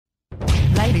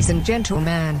Ladies and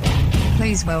gentlemen,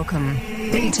 please welcome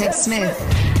Ted Smith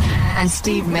and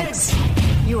Steve Metz.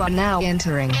 You are now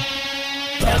entering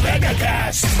the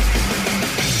MegaCast.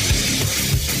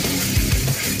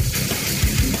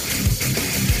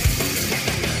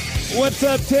 What's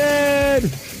up,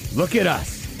 Ted? Look at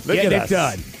us. Getting it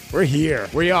done. We're here.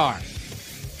 We are.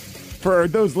 For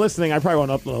those listening, I probably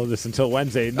won't upload this until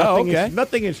Wednesday.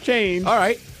 Nothing has changed. All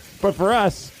right. But for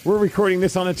us, we're recording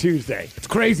this on a Tuesday. It's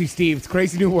crazy, Steve. It's a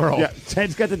crazy new world. Yeah,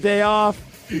 Ted's got the day off.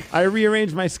 I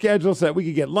rearranged my schedule so that we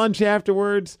could get lunch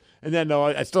afterwards. And then,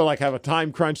 I still have a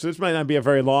time crunch, so this might not be a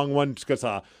very long one just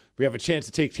because we have a chance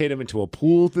to take Tatum into a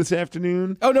pool this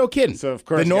afternoon. Oh, no kidding. So, of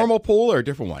course, the normal pool or a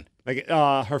different one? Like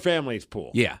her family's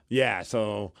pool. Yeah. Yeah,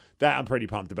 so that I'm pretty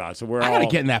pumped about. So I got to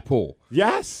get in that pool.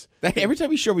 Yes. Every time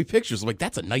you show me pictures, I'm like,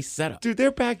 that's a nice setup. Dude, their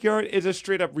backyard is a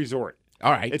straight-up resort.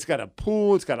 All right. It's got a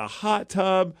pool. It's got a hot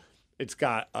tub. It's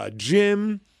got a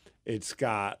gym. It's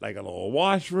got a little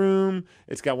washroom.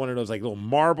 It's got one of those little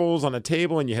marbles on a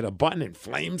table, and you hit a button and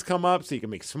flames come up so you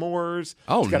can make s'mores.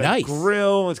 Oh, it's got nice. a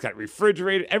grill. It's got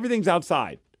refrigerator. Everything's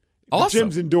outside. Awesome. The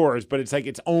gym's indoors, but it's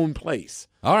its own place.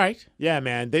 All right. Yeah,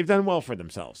 man. They've done well for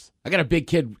themselves. I got a big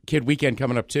kid weekend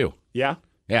coming up, too. Yeah?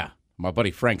 Yeah. My buddy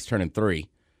Frank's turning 3.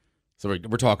 So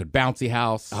we're talking bouncy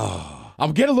house. Oh.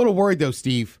 I'm getting a little worried, though,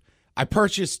 Steve. I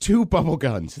purchased 2 bubble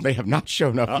guns. They have not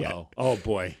shown up yet. Oh,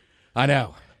 boy. I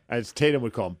know. As Tatum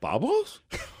would call them, bubbles?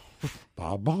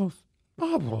 Bubbles?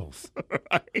 Bubbles.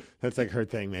 Right. That's her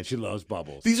thing, man. She loves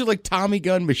bubbles. These are like Tommy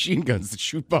gun machine guns that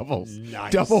shoot bubbles.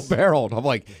 Nice. Double-barreled. I'm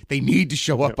like, they need to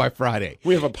show up by Friday.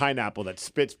 We have a pineapple that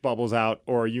spits bubbles out,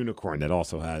 or a unicorn that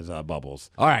also has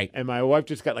bubbles. All right. And my wife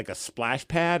just got a splash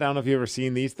pad. I don't know if you've ever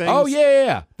seen these things. Oh,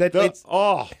 yeah.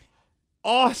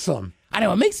 Awesome. I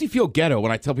know. It makes me feel ghetto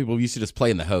when I tell people we used to just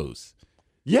play in the hose.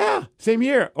 Yeah, same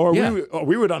here. Or Yeah.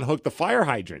 we would unhook the fire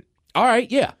hydrant. All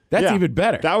right, yeah. That's Yeah. even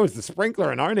better. That was the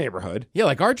sprinkler in our neighborhood.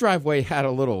 Yeah, our driveway had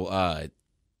a little, a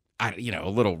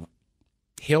little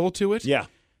hill to it. Yeah.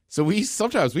 So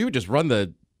sometimes we would just run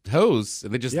the hose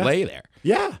and they just lay there.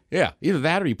 Yeah. Yeah, either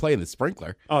that or you play in the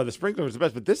sprinkler. Oh, the sprinkler was the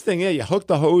best. But this thing, you hook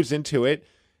the hose into it,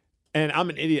 and I'm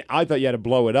an idiot. I thought you had to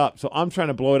blow it up. So I'm trying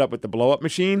to blow it up with the blow-up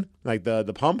machine, like the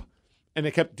pump, and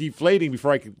it kept deflating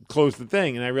before I could close the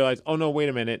thing. And I realized, oh, no, wait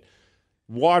a minute.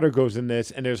 Water goes in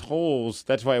this, and there's holes.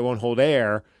 That's why it won't hold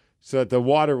air, so that the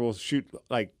water will shoot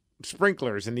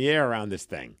sprinklers in the air around this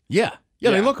thing. Yeah.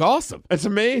 Yeah, they look awesome. It's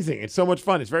amazing. It's so much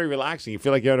fun. It's very relaxing. You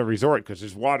feel like you're at a resort because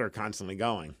there's water constantly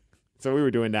going. So we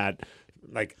were doing that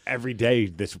every day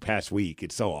this past week.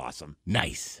 It's so awesome.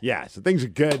 Nice. Yeah, so things are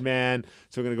good, man.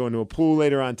 So we're going to go into a pool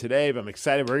later on today, but I'm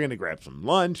excited. We're going to grab some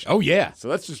lunch. Oh, yeah. So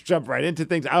let's just jump right into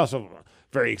things. I also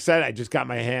very excited. I just got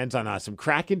my hands on some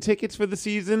Kraken tickets for the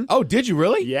season. Oh, did you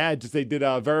really? Yeah, they did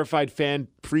a verified fan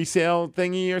pre-sale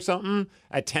thingy or something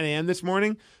at 10 a.m. this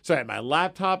morning. So I had my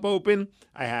laptop open,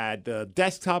 I had the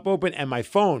desktop open, and my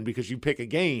phone, because you pick a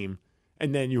game,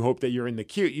 and then you hope that you're in the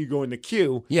queue. You go in the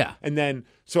queue. Yeah. And then,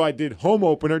 so I did home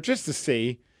opener just to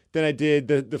see. Then I did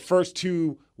the first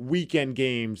 2 weekend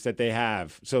games that they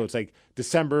have. So it's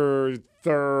December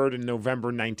 3rd and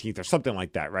November 19th or something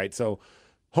like that, right? So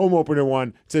home opener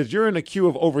one says you're in a queue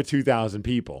of over 2,000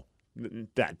 people.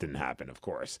 That didn't happen, of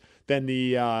course. Then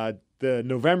the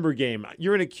November game,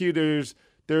 you're in a queue.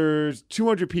 There's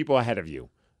 200 people ahead of you.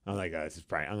 I'm like, this is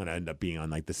probably, I'm going to end up being on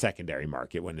the secondary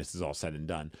market when this is all said and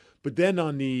done. But then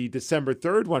on the December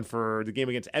 3rd one for the game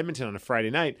against Edmonton on a Friday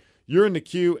night, you're in the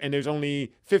queue and there's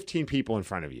only 15 people in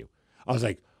front of you. I was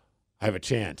like, I have a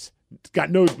chance. It's got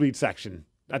nosebleed section.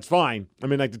 That's fine.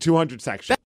 I'm in the 200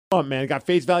 section. Man, got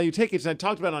face value tickets, and I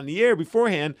talked about it on the air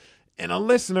beforehand, and a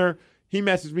listener, he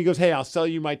messaged me, goes, hey, I'll sell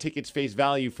you my tickets face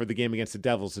value for the game against the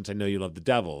Devils since I know you love the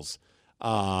Devils.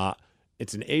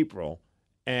 It's in April,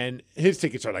 and his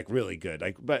tickets are really good.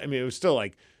 But I mean, it was still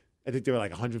I think they were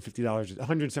 $150,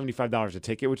 $175 a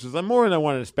ticket, which was more than I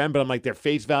wanted to spend, but I'm their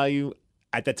face value.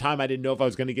 At the time, I didn't know if I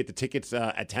was going to get the tickets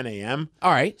at 10 a.m.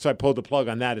 All right. So I pulled the plug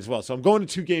on that as well. So I'm going to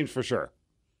 2 games for sure.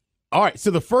 All right,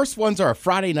 so the first ones are a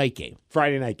Friday night game.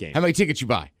 Friday night game. How many tickets you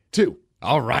buy? 2.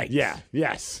 All right. Yeah,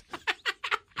 yes.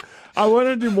 I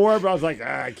wanted to do more, but I was like,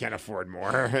 I can't afford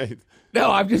more.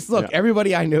 No, I'm just,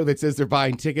 everybody I know that says they're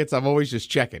buying tickets, I'm always just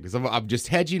checking because I'm just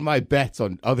hedging my bets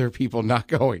on other people not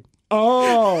going.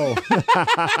 Oh.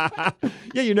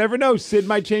 Yeah, you never know. Sid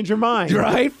might change her mind.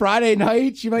 Right? Friday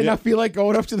night, she might not feel like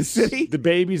going up to the city. The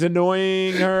baby's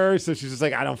annoying her, so she's just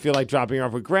I don't feel like dropping her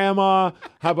off with Grandma.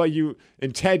 How about you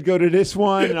and Ted go to this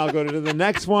one, and I'll go to the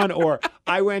next one? Or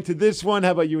I went to this one.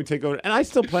 How about you and Ted go? And I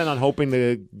still plan on hoping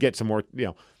to get some more,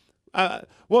 we'll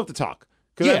have to talk.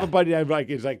 Because I have a buddy that like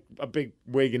is like a big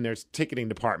wig in their ticketing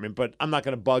department, but I'm not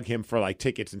going to bug him for like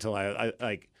tickets until I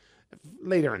like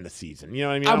later in the season. You know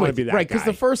what I mean? I want to be that right, guy. because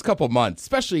the first couple months,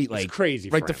 especially like it's crazy.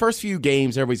 Right, the first few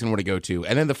games everybody's gonna want to go to,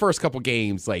 and then the first couple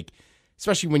games, like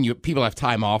especially when people have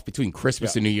time off between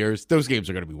Christmas and New Year's, those games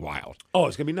are gonna be wild. Oh,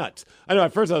 it's gonna be nuts. I know.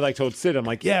 At first, I was like told Sid, I'm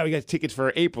like, yeah, we got tickets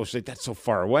for April. She's like, that's so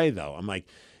far away though. I'm like,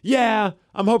 yeah,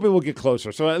 I'm hoping we'll get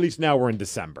closer. So at least now we're in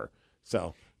December.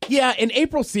 So. Yeah, and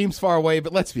April seems far away,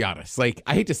 but let's be honest. Like,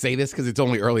 I hate to say this because it's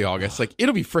only early August. Like,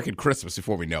 it'll be freaking Christmas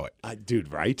before we know it.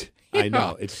 Dude, right? Yeah. I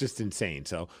know. It's just insane.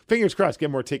 So, fingers crossed, get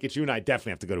more tickets. You and I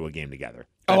definitely have to go to a game together.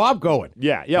 Oh, I'm going.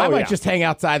 Yeah. I might just hang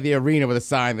outside the arena with a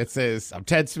sign that says, I'm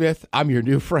Ted Smith. I'm your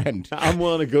new friend. I'm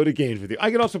willing to go to games with you.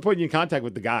 I can also put you in contact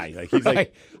with the guy. Like he's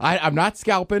like, I'm not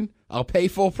scalping. I'll pay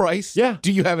full price. Yeah.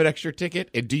 Do you have an extra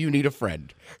ticket? And do you need a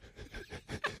friend?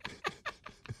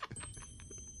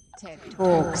 TED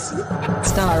Talks,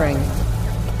 starring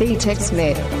Ted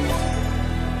Smith.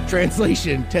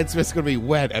 Translation, Ted Smith's going to be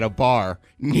wet at a bar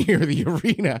near the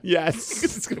arena. yes.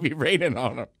 It's going to be raining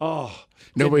on him. Oh.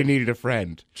 Nobody needed a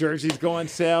friend. Jerseys go on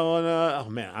sale. And, oh,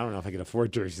 man, I don't know if I can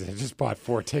afford jerseys. I just bought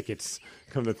 4 tickets,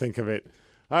 come to think of it.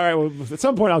 All right, well, at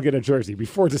some point I'll get a jersey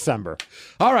before December.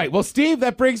 All right, well, Steve,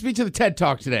 that brings me to the TED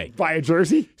Talk today. Buy a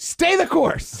jersey? Stay the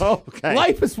course. Oh, okay.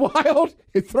 Life is wild.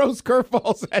 It throws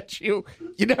curveballs at you.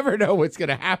 You never know what's going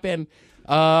to happen.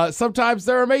 Sometimes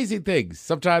there are amazing things.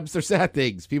 Sometimes they're sad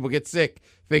things. People get sick.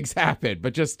 Things happen.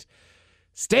 But just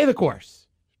stay the course.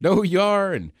 Know who you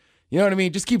are, and you know what I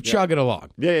mean? Just keep chugging along.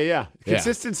 Yeah.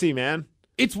 Consistency, man.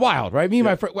 It's wild, right? Me and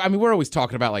my friend, I mean, we're always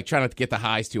talking about, like, trying not to get the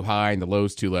highs too high and the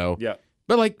lows too low. Yeah.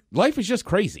 But, like, life is just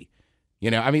crazy.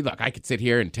 You know, I mean, look, I could sit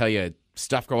here and tell you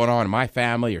stuff going on in my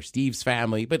family or Steve's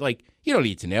family, but, like, you don't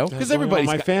need to know because everybody's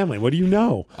my family. What do you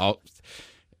know? Oh,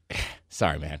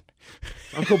 sorry, man.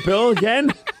 Uncle Bill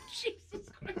again? Jesus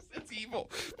Christ, that's evil.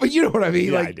 But you know what I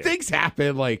mean? Yeah, like, things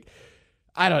happen. Like,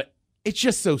 it's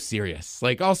just so serious.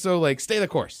 Like, also, like, stay the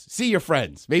course. See your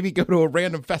friends. Maybe go to a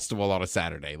random festival on a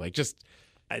Saturday. Like, just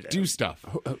do stuff.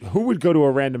 Who would go to a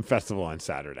random festival on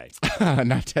Saturday?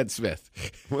 Not Ted Smith.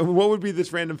 What would be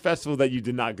this random festival that you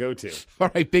did not go to? All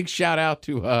right, big shout out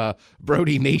to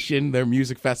Brody Nation, their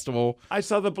music festival. I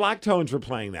saw the Black Tones were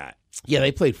playing that. Yeah,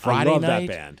 they played Friday I love night.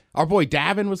 that band. Our boy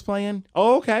Davin was playing.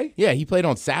 Oh, okay. Yeah, he played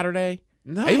on Saturday.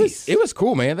 Nice. It was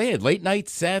cool, man. They had late night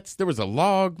sets. There was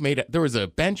a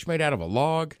bench made out of a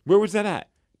log. Where was that at?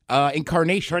 In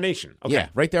Carnation. Okay. Yeah,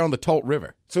 right there on the Tolt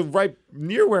River. So right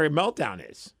near where Meltdown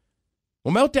is.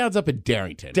 Well, Meltdown's up in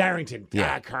Darrington.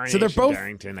 Yeah. Carnation, so they're both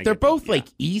Darrington. They're both like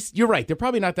east. You're right. They're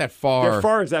probably not that far. How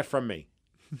far is that from me?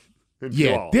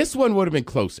 Yeah, this one would have been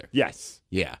closer. Yes.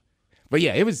 Yeah. But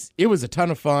yeah, it was a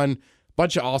ton of fun.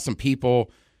 Bunch of awesome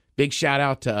people. Big shout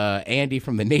out to Andy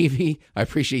from the Navy. I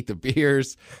appreciate the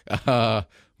beers.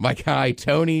 My guy,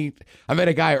 Tony. I met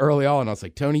a guy early on. I was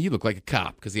like, Tony, you look like a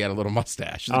cop because he had a little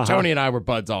mustache. So Tony and I were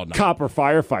buds all night. Cop or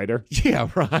firefighter. Yeah,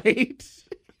 right.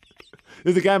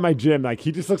 There's a guy in my gym, like,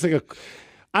 he just looks like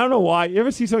I don't know why. You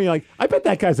ever see something like, I bet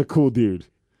that guy's a cool dude.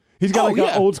 He's got an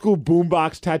old school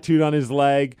boombox tattooed on his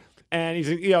leg. And he's,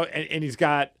 and he's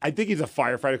got, I think he's a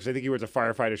firefighter because I think he wears a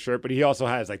firefighter shirt, but he also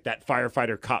has like that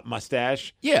firefighter cop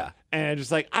mustache. Yeah. And just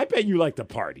like, I bet you like to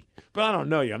party, but I don't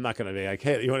know you. I'm not going to be like,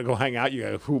 hey, you want to go hang out? You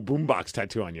got a boombox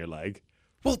tattoo on your leg.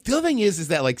 Well, the other thing is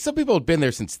that like some people have been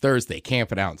there since Thursday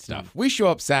camping out and stuff. We show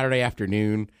up Saturday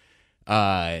afternoon.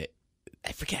 I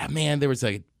forget, man, there was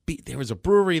a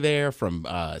brewery there from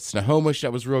Snohomish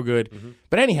that was real good. Mm-hmm.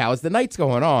 But anyhow, as the night's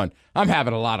going on, I'm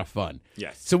having a lot of fun.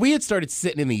 Yes. So we had started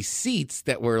sitting in these seats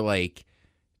that were like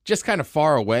just kind of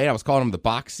far away. I was calling them the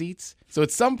box seats. So at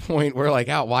some point, we're like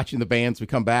out watching the bands. We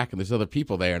come back and there's other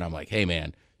people there. And I'm like, hey,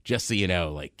 man, just so you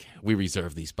know, like we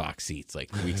reserve these box seats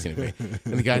like weeks in advance.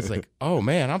 And the guy's like, oh,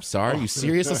 man, I'm sorry. Are you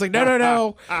serious? I was like,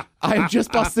 no. I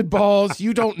just busted balls.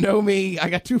 You don't know me. I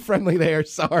got too friendly there.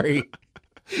 Sorry.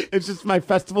 It's just my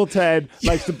festival Ted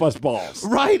likes to bust balls.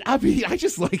 Right. I mean, I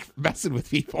just like messing with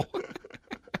people.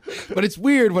 But it's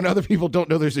weird when other people don't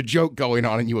know there's a joke going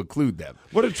on and you include them.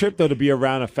 What a trip, though, to be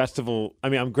around a festival. I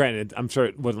mean, I'm sure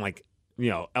it wasn't like,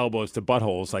 elbows to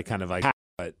buttholes, like kind of like,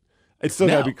 but it's still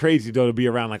got to be crazy, though, to be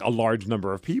around like a large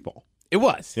number of people. It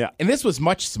was. Yeah. And this was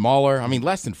much smaller. I mean,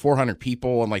 less than 400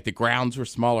 people, and like the grounds were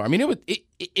smaller. I mean,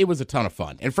 it was a ton of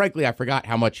fun. And frankly, I forgot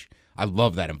how much I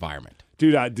love that environment.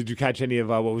 Dude, did you catch any of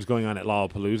what was going on at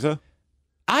Lollapalooza?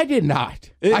 I did not.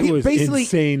 It was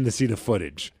insane to see the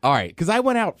footage. All right, because I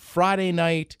went out Friday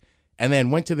night and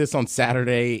then went to this on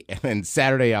Saturday. And then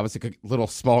Saturday, I was a little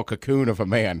small cocoon of a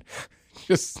man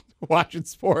just watching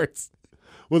sports.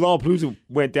 Well, Lollapalooza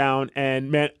went down, and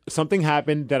man, something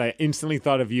happened that I instantly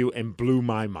thought of you and blew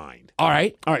my mind. All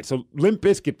right. So Limp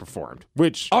Bizkit performed,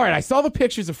 which All right, I saw the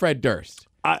pictures of Fred Durst.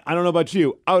 I don't know about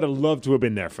you. I would have loved to have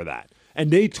been there for that.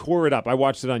 And they tore it up. I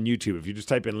watched it on YouTube. If you just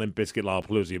type in Limp Bizkit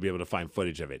Lollapalooza, you'll be able to find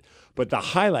footage of it. But the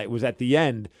highlight was at the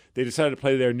end, they decided to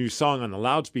play their new song on the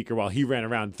loudspeaker while he ran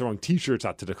around throwing T-shirts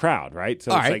out to the crowd, right?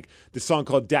 So All it's right. like the song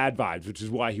called Dad Vibes, which is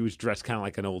why he was dressed kind of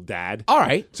like an old dad. All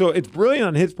right. So it's brilliant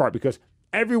on his part because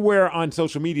everywhere on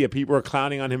social media, people are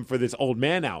clowning on him for this old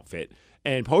man outfit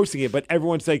and posting it, but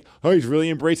everyone's like, oh, he's really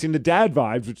embracing the dad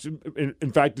vibes, which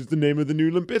in fact is the name of the new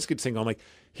Limp Bizkit single. I'm like,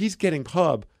 he's getting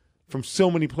pub from so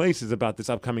many places about this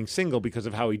upcoming single because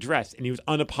of how he dressed, and he was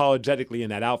unapologetically in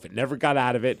that outfit. Never got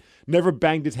out of it, never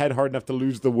banged his head hard enough to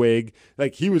lose the wig.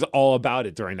 Like, he was all about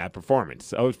it during that performance.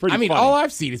 So it was pretty funny. All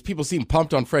I've seen is people seem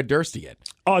pumped on Fred Durst again.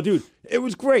 Oh, dude, it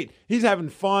was great. He's having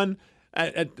fun.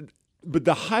 But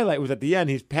the highlight was at the end,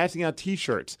 he's passing out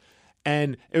T-shirts,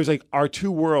 and it was like our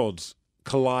two worlds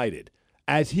collided.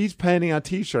 As he's handing out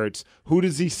T-shirts, who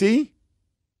does he see?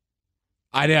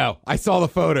 I know. I saw the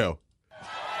photo.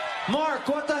 Mark,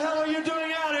 what the hell are you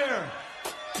doing out here?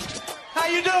 How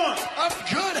you doing? I'm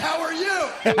good. How are you?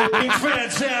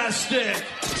 It's fantastic.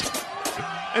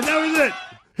 And that was it.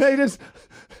 Hey, just...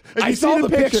 And I you saw see the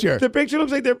picture. The picture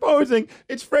looks like they're posing.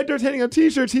 It's Fred Durst handing out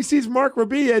T-shirts. He sees Mark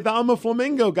Rabia, the I'm a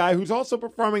Flamingo guy, who's also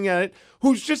performing at it,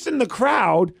 who's just in the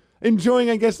crowd enjoying,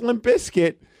 I guess, Limp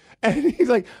Bizkit. And he's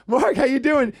like, Mark, how you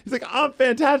doing? He's like, I'm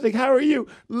fantastic. How are you?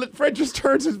 Fred just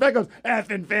turns his back, goes,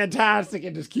 effing fantastic,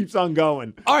 and just keeps on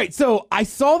going. All right, so I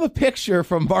saw the picture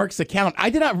from Mark's account. I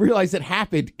did not realize it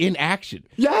happened in action.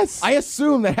 Yes. I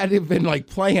assumed that had to have been like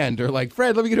planned or like,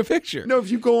 Fred, let me get a picture. No, if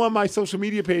you go on my social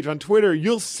media page on Twitter,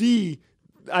 you'll see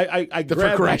I The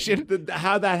grabbed progression?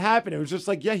 how that happened. It was just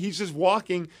like, yeah, he's just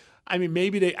walking. I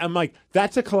mean, I'm like,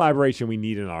 that's a collaboration we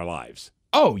need in our lives.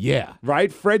 Oh, yeah. Right?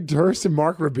 Fred Durst and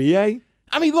Mark Rabia.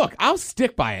 I mean, look, I'll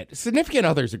stick by it. Significant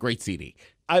Other is a great CD.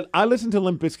 I listen to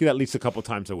Limp Bizkit at least a couple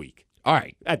times a week All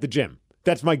right. at the gym.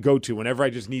 That's my go-to whenever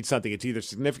I just need something. It's either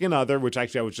Significant Other, which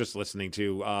actually I was just listening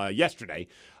to yesterday,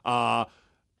 Chocolate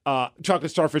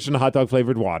Starfish and the Hot Dog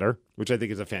Flavored Water, which I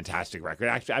think is a fantastic record.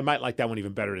 Actually, I might like that one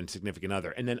even better than Significant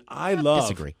Other. And then I love...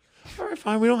 Disagree. All right,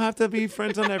 fine. We don't have to be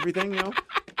friends on everything, you know?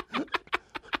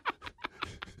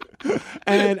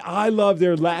 And I love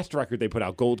their last record they put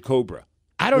out, Gold Cobra.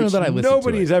 I don't know which that I listened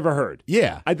nobody's to it. ever heard.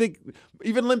 Yeah. I think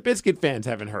even Limp Bizkit fans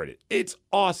haven't heard it. It's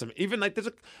awesome. Even like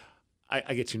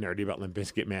I get too nerdy about Limp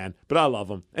Bizkit, man, but I love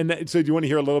them. And so do you want to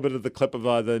hear a little bit of the clip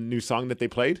of the new song that they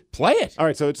played? Play it. All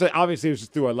right, so it's obviously it was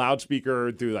just through a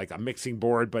loudspeaker, through like a mixing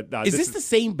board, but Is this the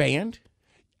same band?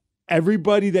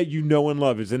 everybody that you know and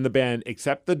love is in the band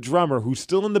except the drummer, who's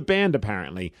still in the band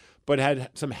apparently, but had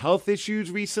some health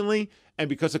issues recently, and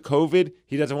because of COVID,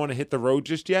 he doesn't want to hit the road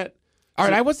just yet. All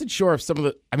right, I wasn't sure if some of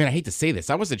the, I mean, I hate to say this,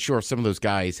 I wasn't sure if some of those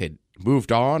guys had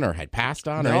moved on or had passed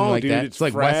on or anything like dude, that. It's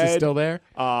like Fred, Wes is still there.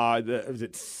 Is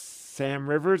it Sam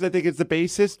Rivers? I think it's the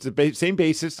bassist. It's the same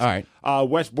bassist. All right.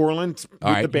 Wes Borland's with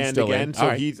All right, the band he's still again. in. So All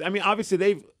right. he's, I mean,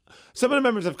 obviously some of the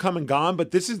members have come and gone,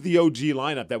 but this is the OG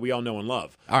lineup that we all know and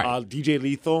love. All right. DJ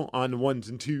Lethal on the ones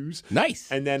and twos.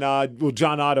 Nice. And then,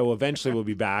 John Otto eventually will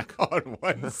be back. On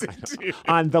ones and twos.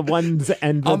 On the ones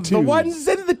and the On twos. the ones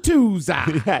and the twos.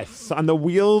 Yes, on the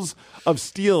wheels of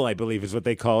steel, I believe is what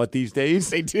they call it these days.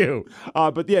 They do.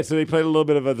 But yeah, so they played a little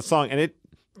bit of the song, and it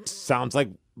sounds like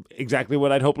exactly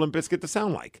what I'd hope Limp Bizkit to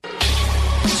sound like.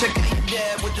 Check out your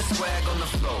dad with the swag on the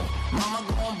floor. Mama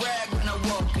gon' brag when I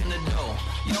walk in the door.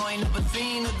 You ain't never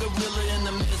seen a gorilla in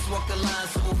the mist walk the line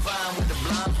so fine with the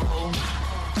blindfold.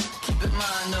 Keep in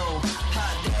mind though,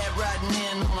 hot dad riding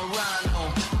in on a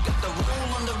rhino. Got the roll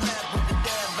on the rap with the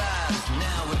dad vibes.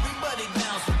 Now everybody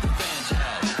bounce with the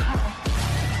franchise. Come on.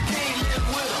 Can't live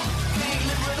with 'em, can't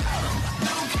live without 'em.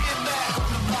 New kid back on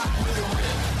the block with a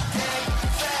rip. Tag,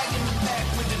 fag in the back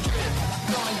with the drip.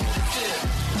 Gonna get a tip.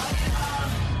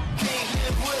 Can't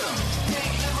live with 'em,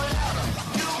 can't live without 'em.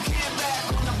 New kid back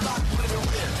on the block with a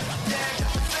rip. Tag,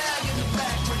 fag in the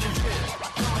back with the drip.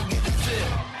 Gonna get a tip.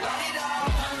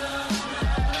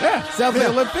 Yeah, sounds like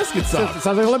a Limp Bizkit song. It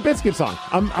sounds like a Limp Bizkit song.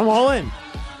 I'm all in.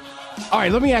 All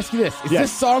right, let me ask you this. Is Yes.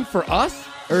 this song for us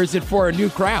or is it for a new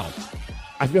crowd?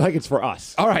 I feel like it's for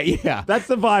us. All right, yeah. That's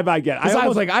the vibe I get. I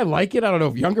was like, I like it. I don't know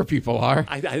if younger people are.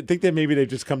 I think that maybe they've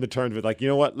just come to terms with, like, you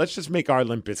know what? Let's just make our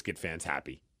Limp Bizkit fans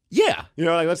happy. Yeah. You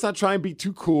know, like, let's not try and be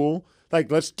too cool.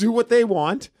 Like, let's do what they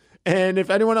want. And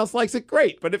if anyone else likes it,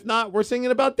 great. But if not, we're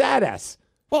singing about Dadass.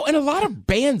 Well, and a lot of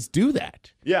bands do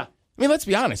that. Yeah. I mean, let's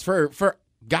be honest. For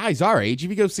guys our age, if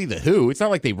you go see The Who, it's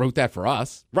not like they wrote that for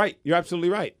us. Right. You're absolutely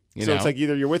right. You So know? it's like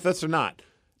either you're with us or not.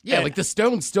 Yeah, And- like the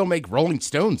Stones still make Rolling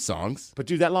Stones songs. But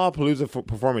dude, that Lollapalooza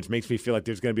performance makes me feel like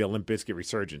there's going to be a Limp Bizkit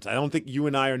resurgence. I don't think you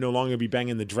and I are no longer going to be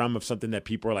banging the drum of something that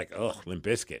people are like, ugh, Limp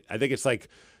Bizkit. I think it's like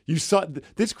you saw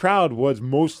this crowd was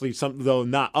mostly something, though,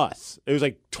 not us. It was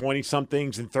like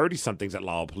 20-somethings and 30-somethings at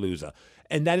Lollapalooza.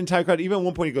 And that entire crowd, even at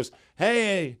one point, he goes,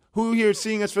 hey, who here is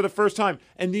seeing us for the first time?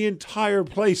 And the entire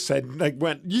place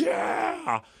went,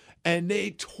 yeah. And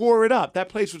they tore it up. That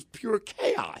place was pure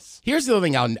chaos. Here's the other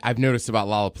thing I've noticed about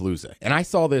Lollapalooza, and I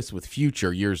saw this with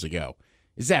Future years ago,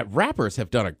 is that rappers have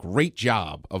done a great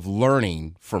job of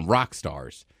learning from rock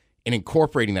stars and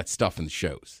incorporating that stuff in the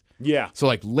shows. Yeah. So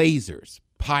like lasers,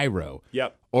 pyro.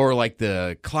 Yep. Or like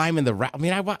the climbing the rap. I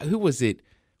mean, who was it?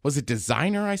 Was it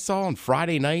Designer I saw on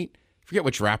Friday night? I forget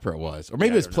which rapper it was. Or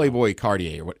maybe it was Playboy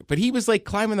Cartier. Or what, but he was like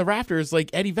climbing the rafters like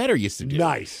Eddie Vedder used to do.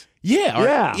 Nice. Yeah.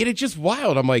 Yeah. And it's just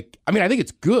wild. I'm like, I mean, I think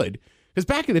it's good. Because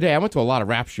back in the day, I went to a lot of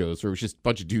rap shows where it was just a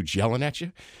bunch of dudes yelling at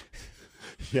you.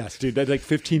 Yes, dude. There's like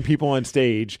 15 people on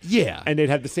stage. Yeah. And they'd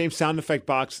have the same sound effect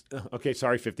box. Okay,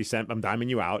 sorry, 50 Cent. I'm diming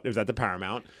you out. It was at the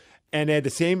Paramount. And they had the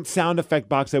same sound effect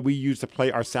box that we use to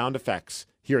play our sound effects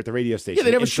here at the radio station. Yeah,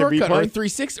 they have a Instant shortcut or a replay.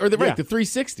 360 or the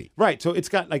 360. Right. So it's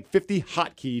got like 50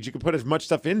 hotkeys. You can put as much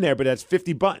stuff in there, but it has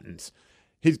 50 buttons.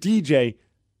 His DJ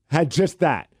had just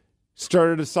that.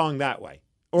 Started a song that way.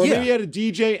 Or Yeah. maybe he had a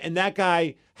DJ and that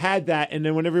guy had that. And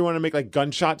then whenever he wanted to make like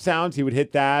gunshot sounds, he would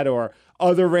hit that. Or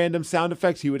other random sound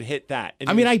effects, he would hit that. And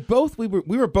I mean,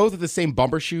 we were both at the same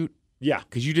bumper shoot yeah.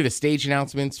 because you did a stage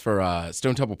announcements for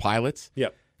Stone Temple Pilots.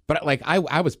 Yep. But like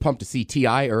I was pumped to see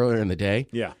T.I. earlier in the day.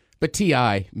 Yeah. But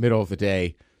T.I., middle of the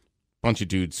day, bunch of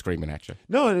dudes screaming at you.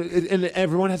 No, and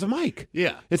everyone has a mic.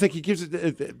 Yeah. It's like he gives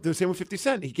it the same with 50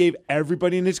 Cent. He gave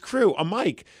everybody in his crew a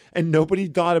mic, and nobody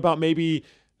thought about maybe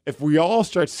if we all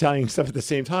start saying stuff at the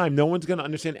same time, no one's going to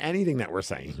understand anything that we're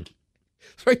saying.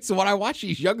 Right. So when I watch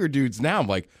these younger dudes now, I'm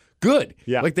like, good.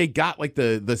 Yeah. Like they got like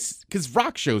the because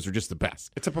rock shows are just the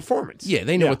best. It's a performance. Yeah,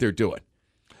 they know what they're doing.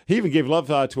 He even gave love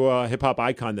to a hip hop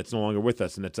icon that's no longer with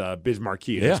us, and it's Biz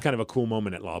Markie. Yeah. It's kind of a cool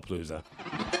moment at Lollapalooza.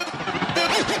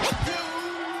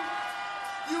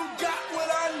 You got what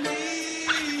I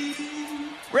need.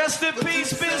 Rest in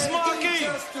peace, Biz Markie.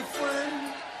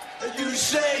 You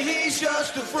say he's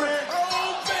just a friend.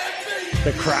 Oh, baby.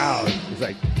 The crowd is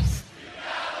like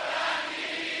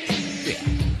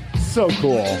so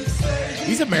cool.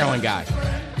 He's a Maryland guy.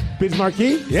 Biz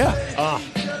Markie? Yeah.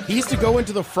 He used to go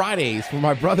into the Fridays where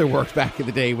my brother worked back in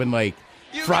the day when like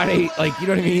Friday, like, you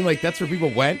know what I mean? Like that's where people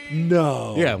went.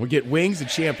 No. Yeah, we get wings and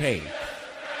champagne.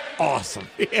 Awesome.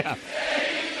 Yeah.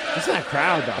 It's that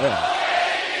crowd, though. Yeah.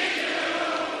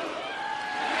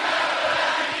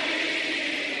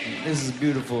 This is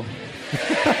beautiful.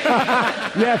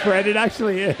 Yeah, Fred, it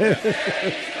actually is.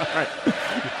 All right.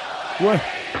 What?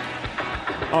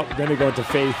 Oh, then they go into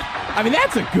Faith. I mean,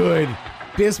 that's a good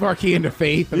Biz Markie into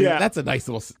Faith. I mean, Yeah. that's a nice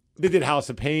little. They did House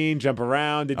of Pain, Jump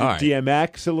Around. They did All right.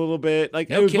 DMX a little bit. Like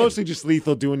No it was kidding. mostly just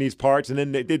Lethal doing these parts, and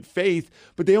then they did Faith,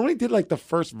 but they only did like the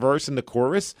first verse and the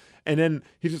chorus, and then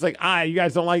he's just like, you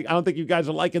guys don't like. I don't think you guys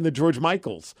are liking the George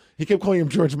Michaels. He kept calling him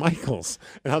George Michaels,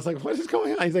 and I was like, what is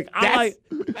going on? He's like,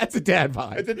 That's a dad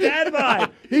vibe. it's a dad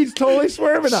vibe. He's totally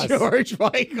swerving us. George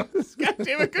Michaels. God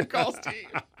damn it, good call, Steve.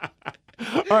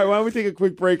 All right, why don't we take a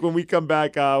quick break? When we come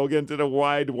back, we'll get into the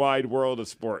wide world of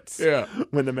sports. Yeah.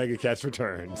 When the MegaCast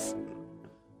returns.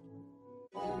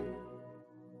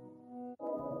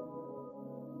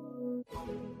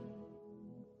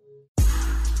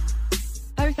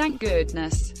 Oh, thank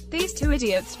goodness. These two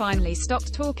idiots finally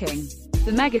stopped talking.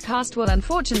 The MegaCast will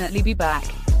unfortunately be back.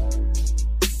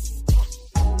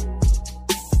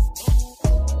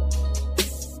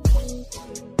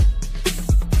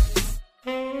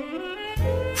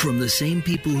 From the same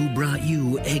people who brought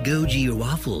you Eggoji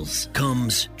waffles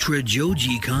comes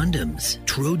Trojoji condoms.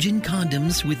 Trojan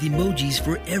condoms with emojis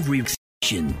for every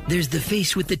occasion. There's the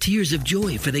face with the tears of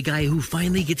joy for the guy who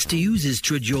finally gets to use his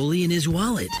Trojoli in his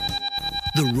wallet.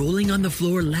 The rolling on the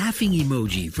floor laughing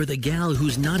emoji for the gal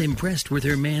who's not impressed with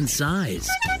her man's size.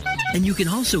 And you can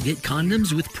also get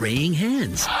condoms with praying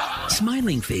hands,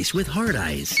 smiling face with heart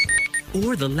eyes,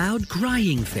 or the loud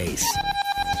crying face.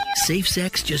 Safe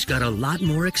sex just got a lot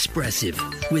more expressive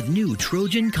with new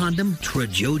Trojan condom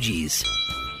Trojojis.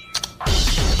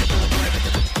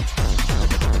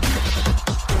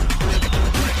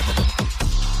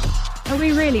 Are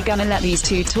we really gonna let these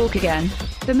two talk again?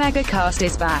 The MegaCast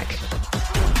is back.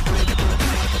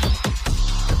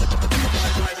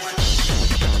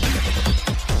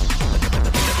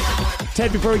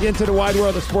 Ted, before we get into the wide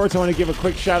world of sports, I want to give a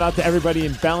quick shout out to everybody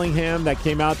in Bellingham that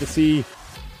came out to see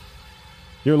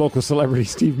your local celebrity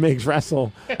Steve Miggs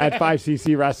wrestle at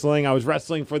 5cc Wrestling. I was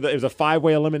wrestling it was a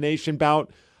 5-way elimination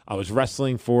bout. I was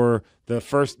wrestling for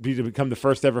to become the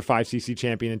first ever 5cc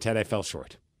champion, and Ted, I fell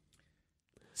short.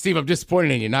 Steve, I'm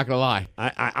disappointed in you, not going to lie.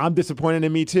 I'm disappointed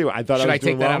in me, too. I thought Should I I was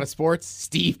doing take that well. out of sports?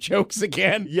 Steve jokes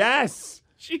again? Yes.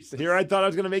 Jesus. Here I thought I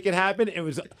was going to make it happen.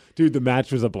 Dude, the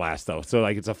match was a blast, though. So,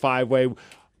 it's a 5-way.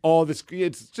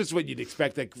 It's just what you'd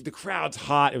expect. Like, the crowd's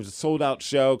hot. It was a sold-out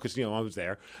show because, I was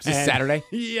there. Was this Saturday?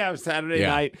 Yeah, it was Saturday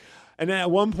night. And then at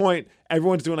one point,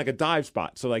 everyone's doing, a dive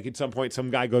spot. So, at some point,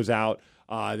 some guy goes out.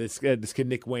 This kid,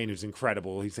 Nick Wayne, who's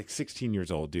incredible. He's 16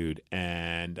 years old, dude,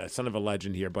 and son of a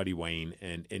legend here, Buddy Wayne.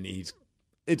 And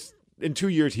it's in 2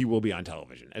 years, he will be on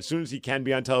television. As soon as he can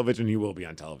be on television, he will be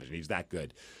on television. He's that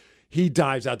good. He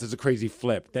dives out, does a crazy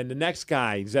flip. Then the next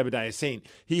guy, Zebediah Saint,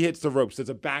 he hits the ropes, does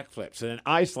a backflip. So then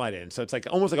I slide in. So it's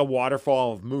almost like a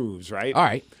waterfall of moves, right? All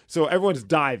right. So everyone's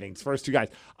diving. It's the first two guys.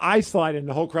 I slide in.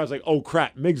 The whole crowd's like, oh,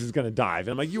 crap, Miggs is going to dive.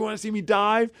 And I'm like, you want to see me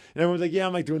dive? And everyone's like, yeah.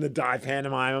 I'm doing the dive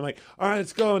pantomime. I'm like, all right,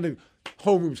 let's go. And the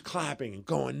whole room's clapping and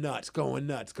going nuts.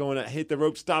 I hit the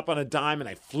rope, stop on a dime, and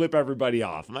I flip everybody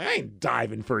off. I'm like, I ain't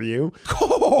diving for you.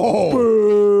 Oh.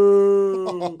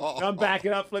 Boo. I'm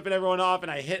backing up, flipping everyone off,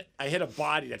 and I hit a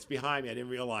body that's behind me. I didn't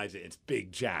realize it. It's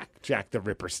Big Jack the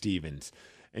Ripper Stevens.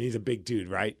 And he's a big dude,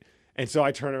 right? And so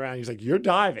I turn around, he's like, you're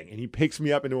diving. And he picks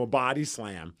me up into a body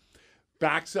slam,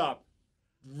 backs up,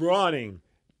 running,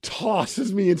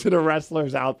 tosses me into the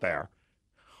wrestlers out there.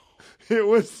 It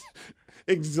was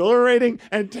exhilarating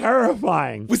and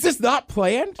terrifying. Was this not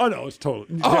planned? Oh, no, it's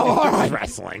totally all right.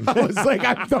 wrestling. I was like,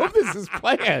 I thought this is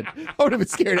planned. I would have been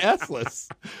scared essless.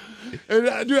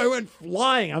 And, dude, I went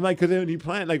flying. I'm like, because when he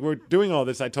planned, we're doing all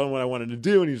this, I told him what I wanted to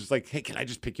do, and he's just like, hey, can I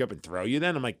just pick you up and throw you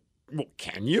then? I'm like, well,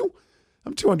 can you?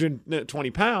 I'm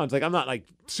 220 pounds. I'm not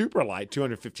super light,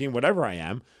 215, whatever I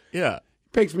am. Yeah.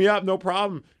 Picks me up, no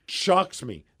problem, chucks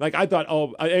me. I thought,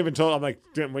 I even told him, I'm like,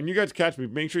 dude, when you guys catch me,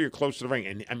 make sure you're close to the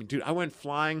ring. And dude, I went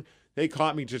flying. They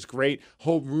caught me just great.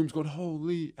 Whole room's going,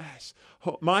 holy ass.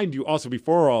 Mind you, also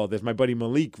before all of this, my buddy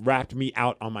Malik rapped me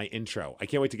out on my intro. I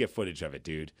can't wait to get footage of it,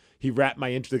 dude. He rapped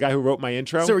my intro, the guy who wrote my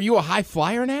intro. So are you a high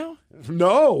flyer now?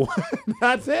 No,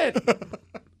 that's it.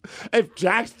 If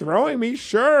Jack's throwing me,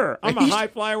 sure. I'm a high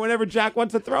flyer whenever Jack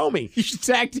wants to throw me. You should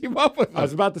tag team up with him. I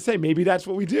was about to say, maybe that's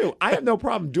what we do. I have no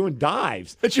problem doing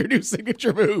dives. That's your new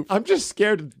signature move. I'm just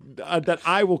scared that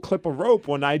I will clip a rope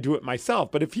when I do it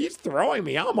myself. But if he's throwing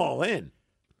me, I'm all in.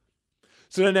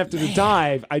 So then after the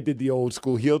dive, I did the old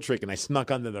school heel trick, and I snuck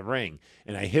under the ring.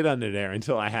 And I hid under there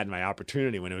until I had my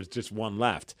opportunity when it was just one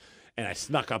left. And I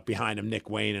snuck up behind him, Nick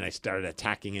Wayne, and I started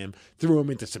attacking him, threw him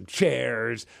into some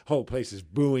chairs. Whole place is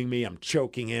booing me. I'm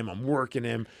choking him. I'm working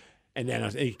him. And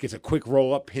then he gets a quick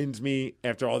roll-up, pins me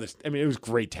after all this. I mean, it was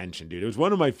great tension, dude. It was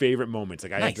one of my favorite moments.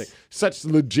 I had such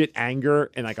legit anger,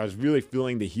 and I was really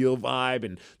feeling the heel vibe.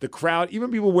 And the crowd,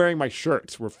 even people wearing my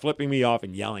shirts, were flipping me off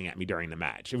and yelling at me during the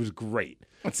match. It was great.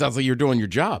 That sounds like you're doing your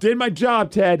job. Did my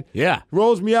job, Ted. Yeah.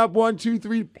 Rolls me up, 1, 2,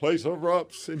 3, place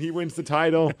erupts, and he wins the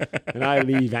title, and I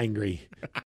leave angry.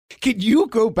 Can you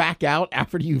go back out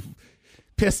after you've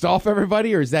pissed off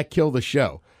everybody, or does that kill the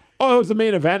show? Oh, it was the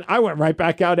main event. I went right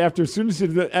back out after. As soon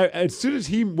as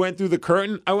he went through the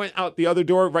curtain, I went out the other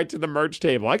door right to the merch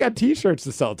table. I got T-shirts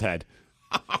to sell, Ted.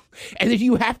 And if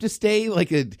you have to stay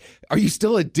are you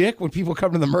still a dick when people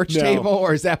come to the merch table,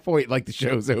 or is that point the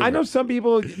show's over? I know some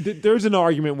people, there's an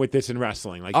argument with this in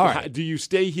wrestling. All right. Do you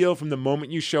stay heel from the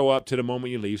moment you show up to the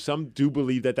moment you leave? Some do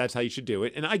believe that that's how you should do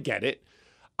it, and I get it.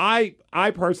 I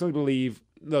personally believe,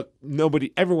 look,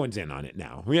 everyone's in on it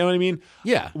now. You know what I mean?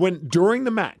 Yeah. During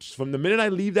the match, from the minute I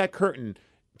leave that curtain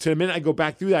to the minute I go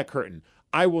back through that curtain,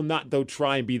 I will not, though,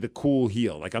 try and be the cool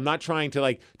heel. I'm not trying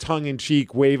to,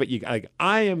 tongue-in-cheek wave at you.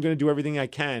 I am going to do everything I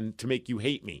can to make you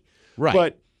hate me. Right.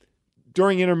 But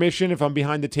during intermission, if I'm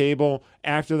behind the table,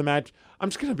 after the match, I'm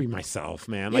just going to be myself,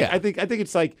 man. Yeah. I think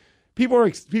it's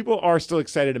people are still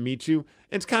excited to meet you.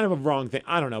 It's kind of a wrong thing.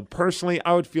 I don't know. Personally,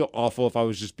 I would feel awful if I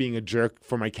was just being a jerk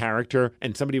for my character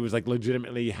and somebody was,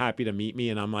 legitimately happy to meet me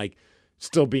and I'm,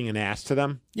 still being an ass to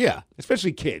them. Yeah.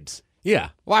 Especially kids. Yeah.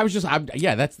 Well, I was I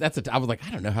was like,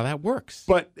 I don't know how that works.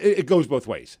 But it goes both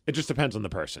ways. It just depends on the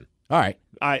person. All right.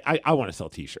 I want to sell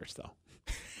T-shirts, though.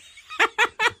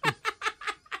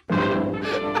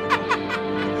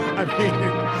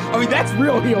 I mean, that's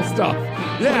real heel stuff.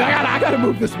 Yeah. I got to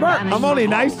move this merch. I'm only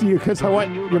nice to you because I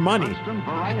want your money. Constant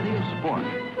variety of sport.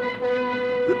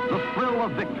 The thrill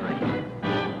of victory.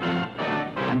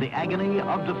 And the agony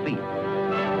of defeat.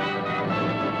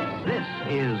 This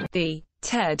is the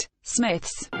Ted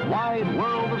Smith's Wide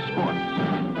World of Sports.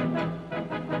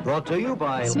 Brought to you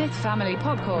by Smith Family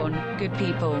Popcorn. Good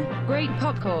people, great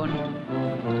popcorn.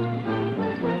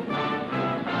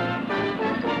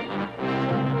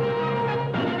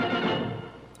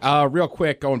 Real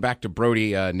quick, going back to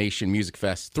Brody Nation Music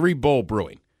Fest, 3 Bull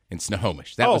Brewing in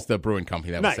Snohomish. That was the brewing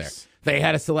company that was there. They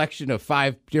had a selection of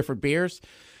 5 different beers.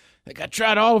 I got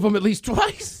tried all of them at least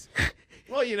twice.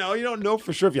 Well, you don't know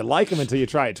for sure if you like them until you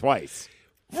try it twice.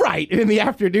 Right. And in the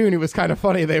afternoon, it was kind of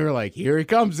funny. They were like, here he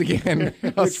comes again.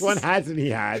 Which one hasn't he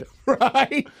had?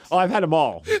 Right. Oh, I've had them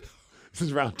all. This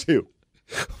is round 2.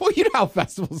 Well, you know how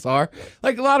festivals are.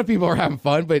 Like, a lot of people are having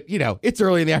fun, but, it's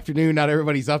early in the afternoon. Not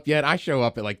everybody's up yet. I show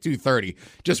up at like 2:30,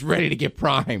 just ready to get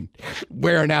primed,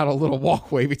 wearing out a little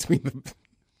walkway between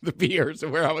the beers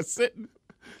and where I was sitting.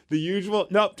 The usual?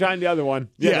 Nope, trying the other one.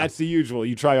 Yeah, that's the usual.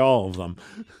 You try all of them.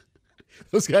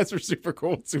 Those guys were super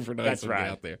cool, super nice. That's right.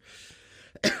 Out there.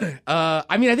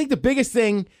 I think the biggest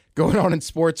thing going on in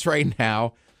sports right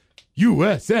now,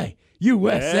 USA.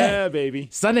 Yeah, baby.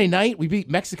 Sunday night, we beat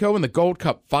Mexico in the Gold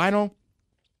Cup final.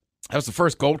 That was the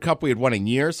first Gold Cup we had won in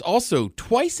years. Also,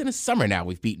 twice in a summer now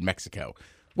we've beaten Mexico,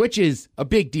 which is a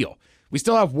big deal. We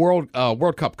still have World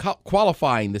Cup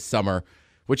qualifying this summer,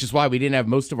 which is why we didn't have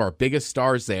most of our biggest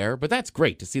stars there. But that's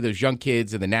great to see those young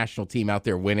kids and the national team out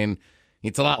there winning.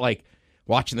 It's a lot like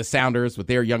watching the Sounders with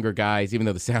their younger guys, even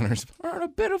though the Sounders are on a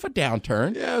bit of a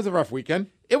downturn. Yeah, it was a rough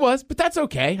weekend. It was, but that's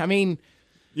okay. I mean,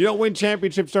 you don't win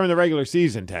championships during the regular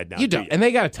season, Ted. Now, you don't. And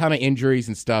they got a ton of injuries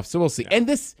and stuff, so we'll see. Yeah. And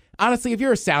this, honestly, if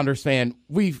you're a Sounders fan,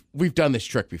 we've done this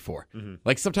trick before. Mm-hmm.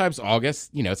 Like sometimes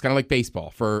August, it's kind of like baseball.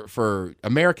 For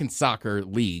American Soccer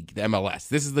League, the MLS,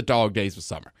 this is the dog days of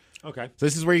summer. Okay. So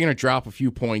this is where you're going to drop a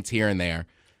few points here and there.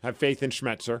 Have faith in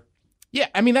Schmetzer. Yeah,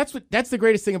 I mean, that's the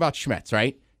greatest thing about Schmetz,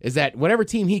 right? Is that whatever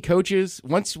team he coaches,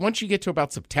 once you get to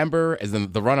about September, as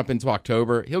in the run-up into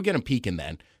October, he'll get him peaking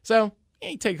then. So,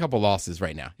 you take a couple losses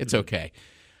right now. It's okay.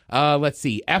 Let's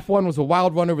see. F1 was a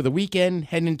wild one over the weekend,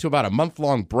 heading into about a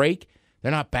month-long break.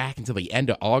 They're not back until the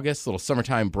end of August, a little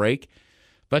summertime break.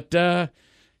 But, Valerie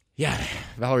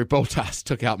Bottas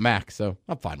took out Max, so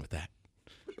I'm fine with that.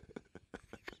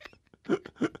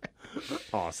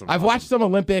 Awesome. I've watched some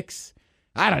Olympics.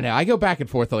 I don't know. I go back and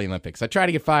forth on the Olympics. I try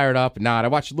to get fired up. I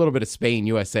watched a little bit of Spain,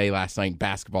 USA last night in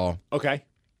basketball. Okay.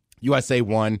 USA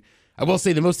won. I will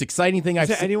say the most exciting thing I've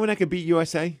seen. Is there anyone that could beat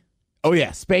USA? Oh,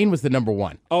 yeah. Spain was the number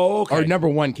one. Oh, okay. Or number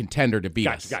one contender to beat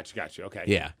us. Gotcha. Okay.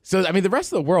 Yeah. So, the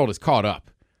rest of the world is caught up.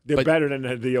 They're better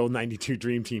than the old 92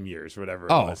 Dream Team years, whatever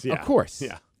it was. Yeah. Of course.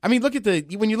 Yeah. When you look at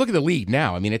the league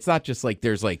now, it's not just like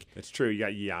there's like. It's true. You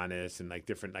got Giannis and like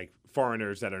different like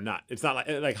foreigners that are not. It's not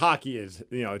like hockey is.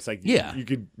 It's like you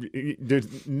could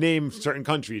name certain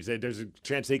countries. There's a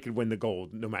chance they could win the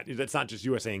gold. No matter. It's not just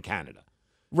USA and Canada.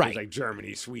 Right. It's like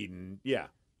Germany, Sweden. Yeah.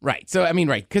 Right. So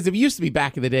right, because it used to be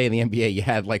back in the day in the NBA, you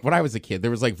had like when I was a kid,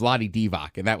 there was like Vlade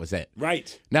Divac, and that was it.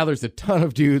 Right. Now there's a ton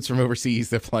of dudes from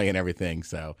overseas that play and everything.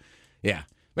 So, yeah,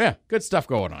 good stuff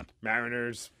going on.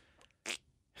 Mariners.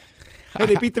 Hey,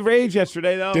 they beat the Rays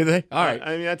yesterday, though. Did they? All right.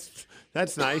 I mean,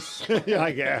 that's nice. You're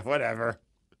like, yeah, whatever.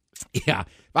 Yeah.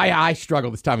 I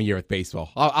struggle this time of year with baseball.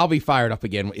 I'll be fired up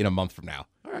again in a month from now.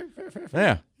 All right.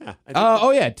 Fair.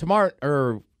 Yeah. Tomorrow,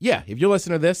 if you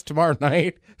listen to this, tomorrow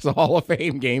night, it's a Hall of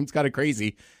Fame game. It's kind of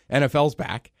crazy. NFL's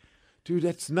back. Dude,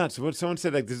 that's nuts. What someone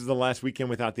said, like, this is the last weekend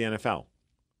without the NFL.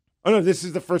 Oh, no, this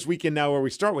is the first weekend now where we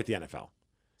start with the NFL.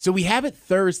 So we have it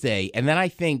Thursday, and then I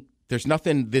think there's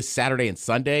nothing this Saturday and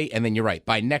Sunday, and then you're right.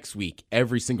 By next week,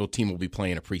 every single team will be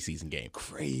playing a preseason game.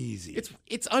 Crazy.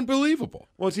 It's unbelievable.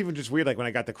 Well, it's even just weird. Like when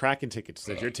I got the Kraken tickets,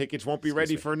 that your tickets won't be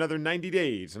ready for another 90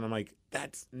 days. And I'm like,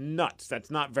 that's nuts. That's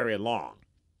not very long.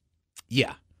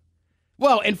 Yeah.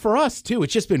 Well, and for us, too,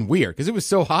 it's just been weird because it was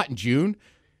so hot in June.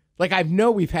 Like, I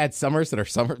know we've had summers that are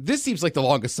summer. This seems like the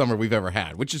longest summer we've ever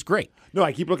had, which is great. No,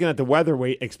 I keep looking at the weather,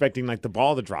 expecting like the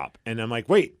ball to drop. And I'm like,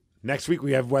 wait. Next week,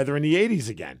 we have weather in the 80s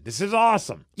again. This is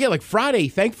awesome. Yeah, like Friday,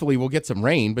 thankfully, we'll get some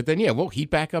rain. But then, we'll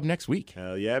heat back up next week.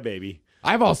 Hell yeah, baby.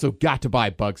 I've also got to buy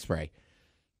bug spray.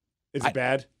 Is it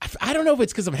bad? I don't know if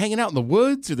it's because I'm hanging out in the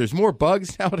woods or there's more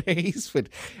bugs nowadays. But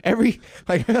maybe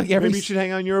you should hang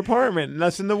out in your apartment and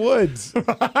us in the woods.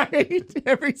 Right?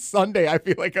 Every Sunday, I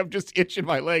feel like I'm just itching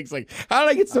my legs. Like, how did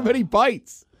I get so many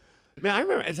bites? Man, I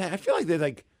remember. I feel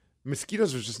like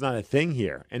mosquitoes was just not a thing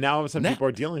here. And now all of a sudden people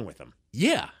are dealing with them.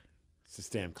 Yeah. It's this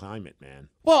damn climate, man.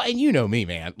 Well, and you know me,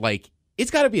 man. Like,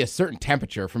 it's got to be a certain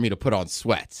temperature for me to put on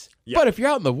sweats. Yeah. But if you're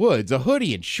out in the woods, a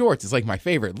hoodie and shorts is like my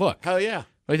favorite look. Hell yeah.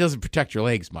 But it doesn't protect your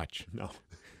legs much. No.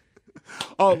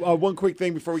 One quick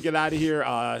thing before we get out of here.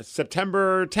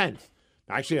 September 10th.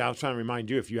 Actually, I was trying to remind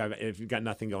you if you've got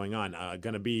nothing going on,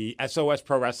 going to be SOS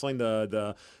Pro Wrestling,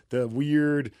 the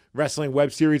weird wrestling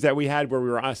web series that we had where we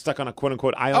were stuck on a quote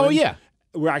unquote island. Oh yeah.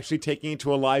 We're actually taking it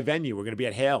to a live venue. We're going to be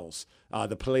at Hales,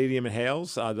 the Palladium at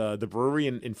Hales, the brewery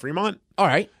in Fremont. All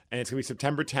right. And it's going to be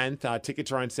September 10th.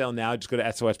 Tickets are on sale now. Just go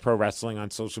to SOS Pro Wrestling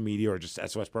on social media or just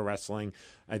SOS Pro Wrestling,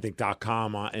 I think,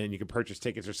 .com, and you can purchase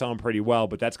tickets. They're selling pretty well,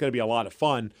 but that's going to be a lot of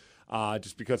fun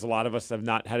just because a lot of us have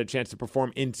not had a chance to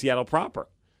perform in Seattle proper.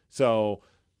 So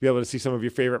be able to see some of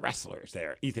your favorite wrestlers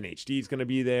there. Ethan HD is going to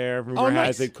be there. Rumor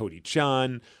has it. Cody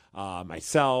Chun,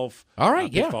 myself. All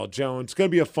right, Pitfall Jones. It's going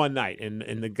to be a fun night.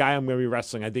 And the guy I'm going to be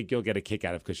wrestling, I think you'll get a kick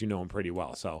out of because you know him pretty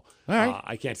well. So all right.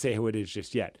 I can't say who it is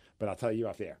just yet, but I'll tell you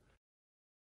off the air.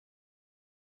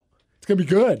 It's going to be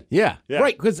good. Yeah.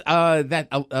 Right, because the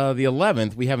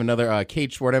 11th, we have another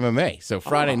Cage Sport MMA. So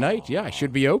Friday night, I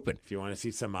should be open. If you want to see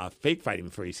some fake fighting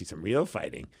before you see some real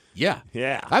fighting. Yeah.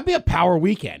 Yeah. That'd be a power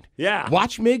weekend. Yeah.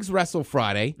 Watch Migs wrestle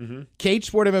Friday, Cage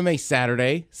Sport MMA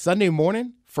Saturday, Sunday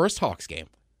morning, first Hawks game.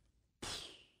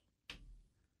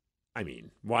 I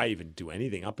mean, why even do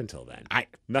anything up until then?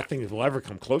 Nothing will ever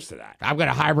come close to that. I'm going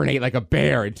to hibernate like a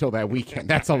bear until that weekend.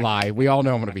 That's a lie. We all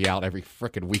know I'm going to be out every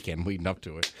freaking weekend leading up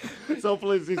to it. So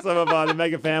hopefully see some of the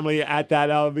Mega family at that.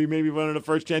 That'll be maybe one of the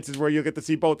first chances where you'll get to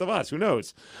see both of us. Who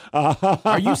knows?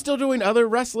 Are you still doing other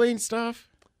wrestling stuff?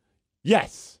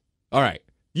 Yes. All right.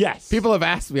 Yes. People have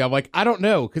asked me. I'm like, I don't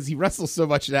know, because he wrestles so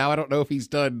much now. I don't know if he's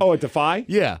done. Oh, at Defy?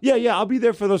 Yeah. Yeah. I'll be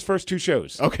there for those first two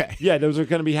shows. Okay. Yeah, those are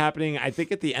going to be happening, I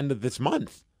think, at the end of this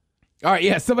month. All right,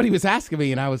 yeah, somebody was asking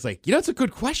me, and I was like, it's a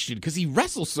good question, because he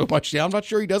wrestles so much now. I'm not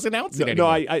sure he does announce it anymore.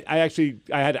 No, I actually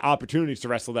had opportunities to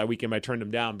wrestle that weekend, but I turned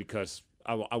them down because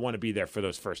I want to be there for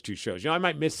those first two shows. I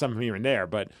might miss some here and there,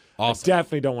 but awesome. I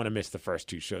definitely don't want to miss the first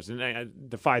two shows. And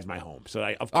Defy's my home, so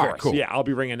of course, all right, cool. Yeah, I'll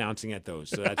be ring announcing at those.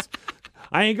 So that's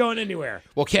I ain't going anywhere.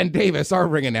 Well, Ken Davis, our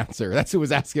ring announcer, that's who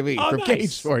was asking me from nice. Cage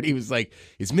Sport. He was like,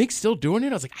 "Is Mick still doing it?"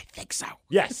 I was like, "I think so."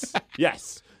 Yes.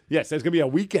 Yes, there's going to be a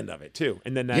weekend of it, too.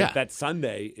 And then that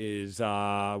Sunday is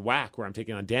WAC, where I'm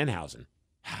taking on Danhausen.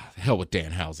 The hell with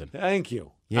Danhausen. Thank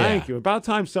you. Yeah. Thank you. About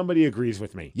time somebody agrees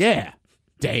with me. Yeah.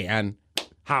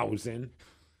 Danhausen.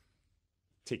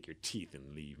 Take your teeth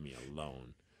and leave me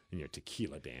alone in your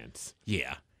tequila dance.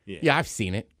 Yeah, I've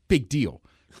seen it. Big deal.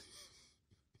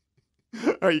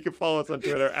 All right, you can follow us on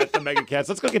Twitter at the MegaCast.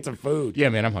 Let's go get some food. Yeah,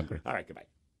 man, I'm hungry. All right, goodbye.